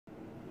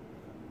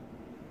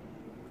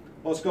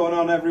What's going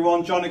on,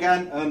 everyone? John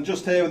again, and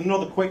just here with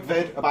another quick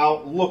vid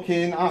about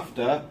looking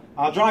after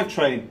our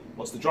drivetrain.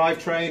 What's the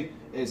drivetrain?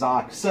 It's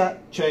our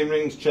cassette, chain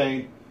rings,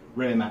 chain,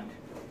 rear mech.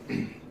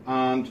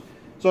 And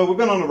so we've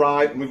been on a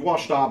ride and we've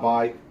washed our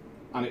bike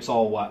and it's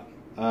all wet.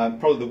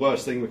 Probably the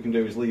worst thing we can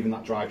do is leaving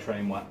that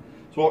drivetrain wet.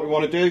 So what we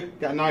want to do,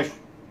 get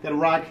a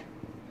rag,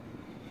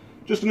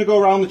 just going to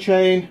go around the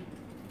chain,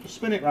 just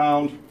spin it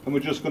round, and we're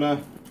just going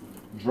to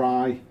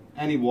dry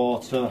any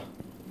water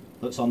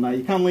that's on there.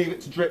 You can leave it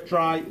to drip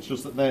dry, it's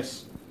just that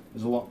this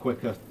is a lot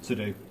quicker to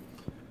do.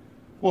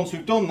 Once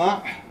we've done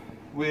that,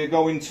 we're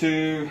going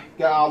to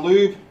get our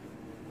lube,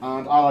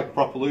 and I like a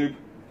proper lube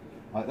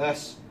like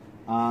this,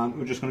 and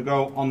we're just going to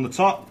go on the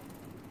top.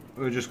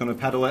 We're just going to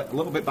pedal it a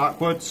little bit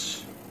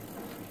backwards,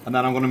 and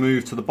then I'm going to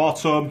move to the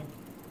bottom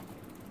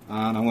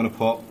and I'm going to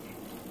put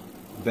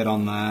a bit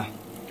on there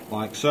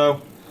like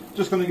so.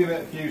 Just going to give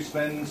it a few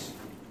spins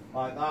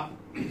like that,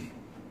 and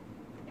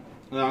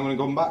then I'm going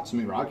to come back to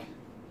my rag,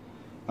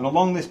 and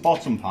along this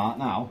bottom part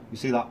now, you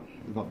see that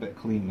we've got a bit of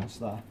cleanness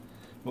there,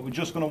 but we're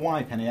just going to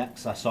wipe any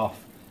excess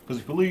off, because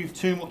if we leave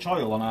too much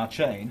oil on our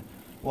chain,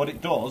 what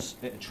it does,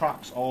 it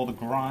attracts all the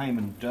grime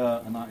and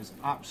dirt, and that is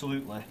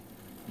absolutely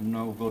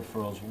no good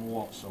for us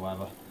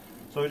whatsoever.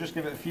 So we just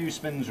give it a few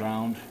spins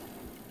round,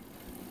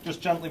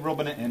 just gently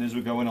rubbing it in as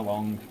we're going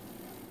along,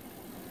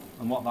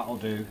 and what that'll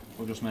do,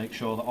 we'll just make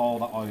sure that all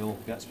that oil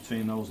gets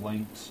between those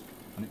links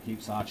and it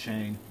keeps our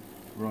chain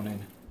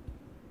running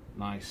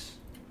nice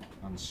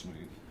and smooth.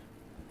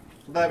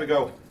 So there we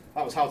go,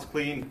 that was how to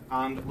clean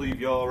and lube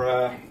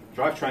your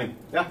drivetrain.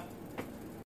 Yeah.